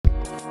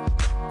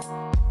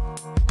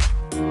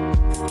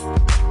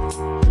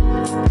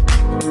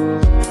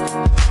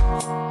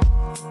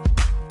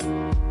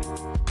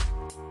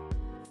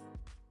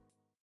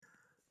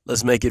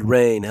Let's make it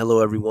rain.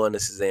 Hello, everyone.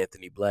 This is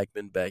Anthony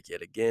Blackman back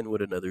yet again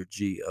with another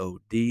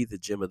GOD, the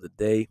Gem of the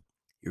Day,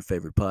 your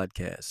favorite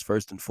podcast.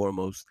 First and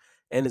foremost,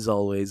 and as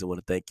always, I want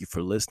to thank you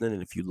for listening.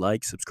 And if you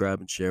like, subscribe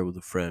and share with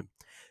a friend.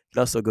 You can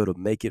also go to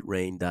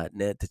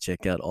makeitrain.net to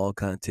check out all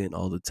content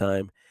all the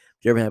time.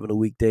 If you're ever having a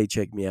weekday,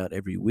 check me out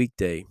every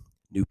weekday.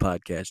 New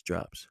podcast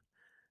drops.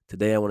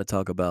 Today, I want to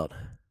talk about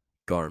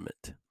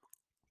garment.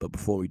 But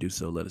before we do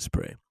so, let us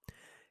pray.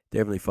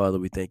 Dear Heavenly Father,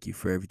 we thank you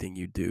for everything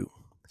you do,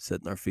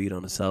 setting our feet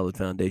on a solid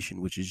foundation,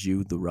 which is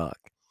you, the rock.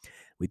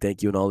 We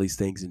thank you in all these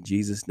things in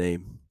Jesus'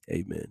 name.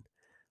 Amen.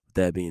 With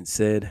that being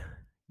said,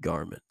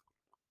 garment.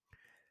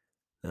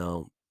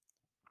 Now,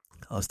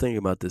 I was thinking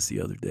about this the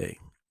other day.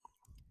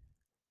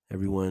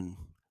 Everyone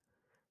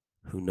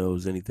who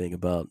knows anything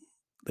about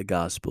the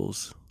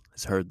Gospels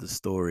has heard the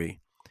story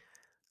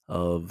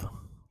of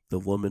the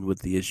woman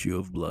with the issue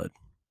of blood.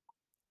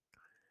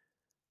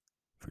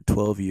 For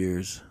 12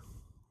 years,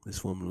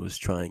 this woman was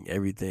trying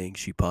everything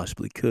she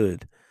possibly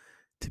could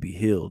to be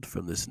healed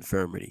from this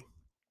infirmity.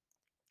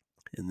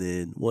 And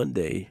then one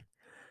day,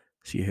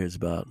 she hears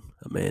about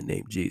a man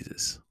named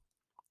Jesus.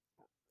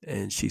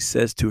 And she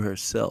says to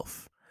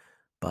herself,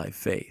 by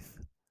faith,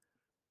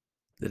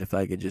 that if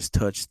I could just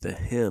touch the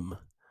hem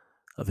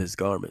of his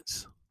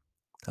garments,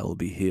 I will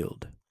be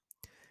healed.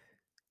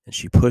 And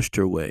she pushed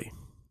her way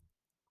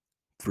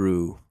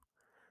through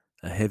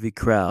a heavy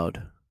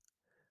crowd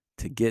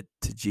to get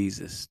to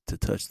Jesus, to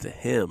touch the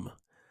hem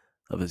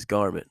of his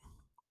garment,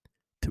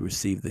 to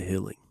receive the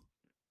healing.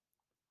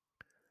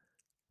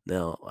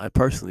 Now, I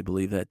personally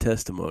believe that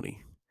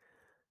testimony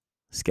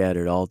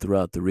scattered all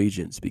throughout the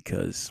regions,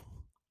 because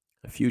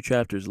a few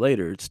chapters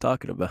later, it's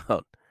talking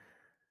about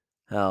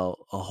how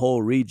a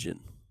whole region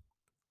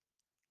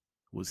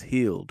was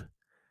healed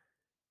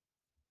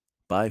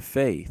by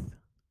faith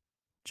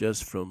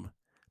just from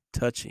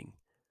touching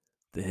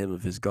the hem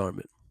of his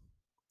garment.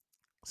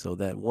 So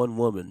that one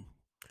woman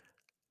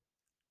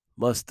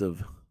must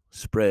have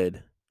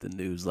spread the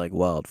news like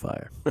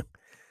wildfire.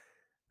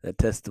 That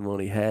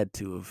testimony had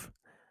to have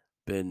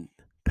been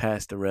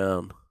passed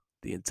around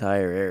the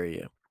entire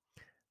area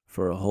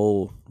for a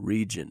whole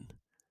region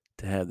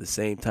to have the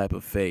same type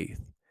of faith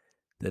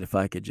that if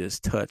I could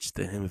just touch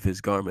the hem of his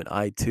garment,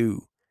 I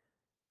too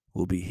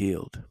will be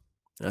healed.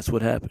 That's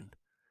what happened.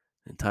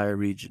 The entire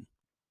region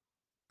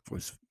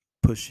was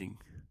pushing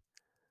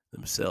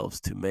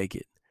themselves to make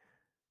it,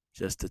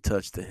 just to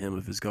touch the hem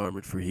of his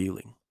garment for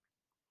healing.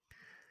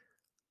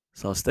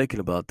 So I was thinking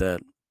about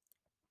that,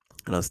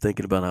 and I was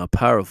thinking about how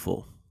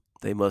powerful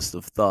they must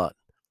have thought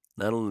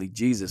not only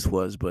Jesus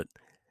was, but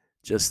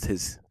just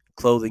his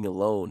clothing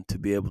alone, to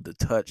be able to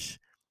touch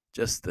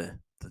just the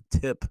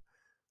tip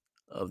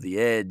of the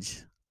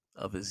edge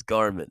of his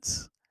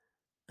garments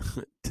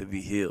to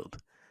be healed.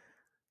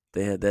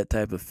 They had that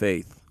type of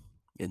faith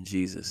in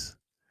Jesus.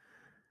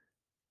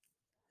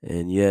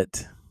 And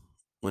yet,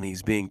 when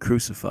he's being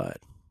crucified,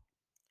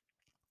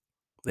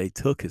 they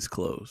took his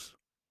clothes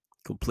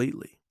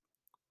completely,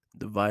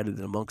 divided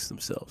it amongst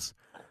themselves.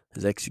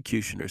 His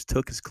executioners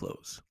took his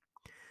clothes,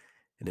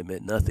 and it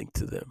meant nothing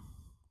to them.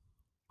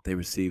 They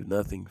received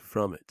nothing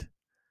from it.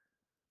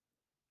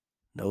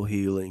 No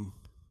healing,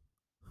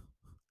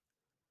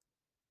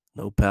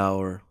 no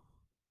power,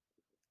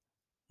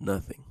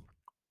 nothing.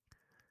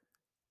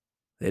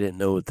 They didn't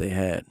know what they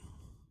had.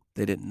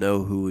 They didn't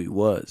know who he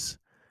was.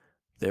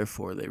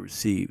 Therefore, they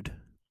received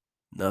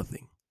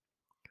nothing.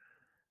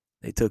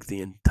 They took the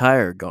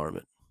entire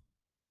garment.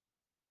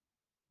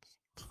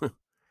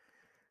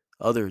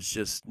 Others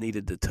just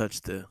needed to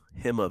touch the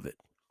hem of it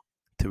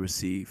to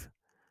receive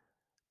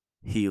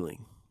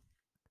healing,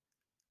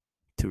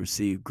 to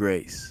receive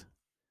grace,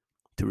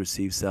 to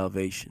receive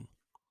salvation.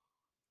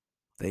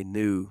 They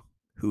knew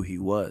who he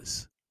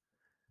was.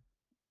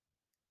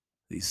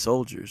 These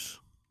soldiers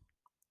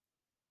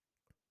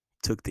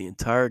took the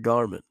entire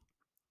garment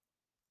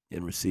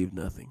and received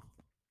nothing.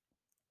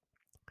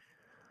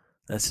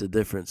 That's the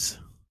difference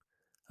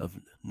of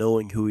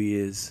knowing who he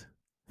is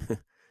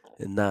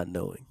and not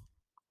knowing.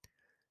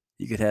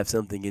 You could have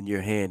something in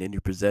your hand, in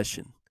your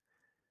possession,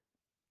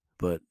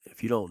 but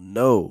if you don't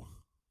know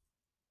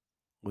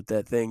what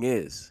that thing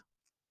is,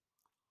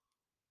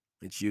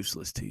 it's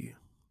useless to you.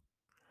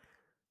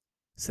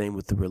 Same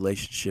with the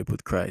relationship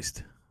with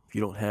Christ. If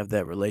you don't have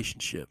that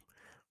relationship,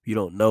 you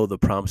don't know the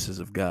promises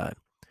of God.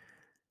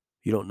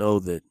 You don't know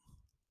that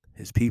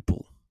his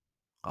people,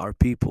 our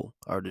people,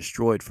 are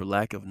destroyed for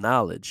lack of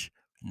knowledge,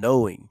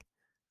 knowing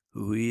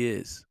who he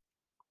is.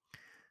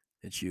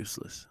 It's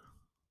useless.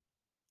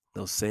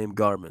 Those same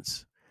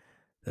garments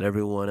that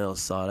everyone else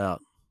sought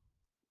out,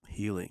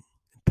 healing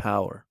and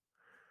power,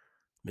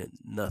 meant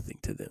nothing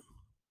to them.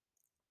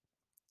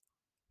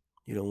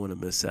 You don't want to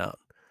miss out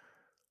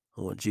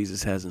on what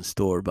Jesus has in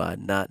store by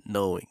not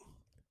knowing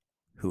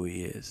who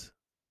he is.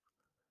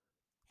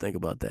 Think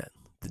about that.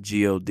 The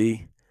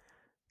GOD.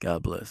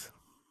 God bless.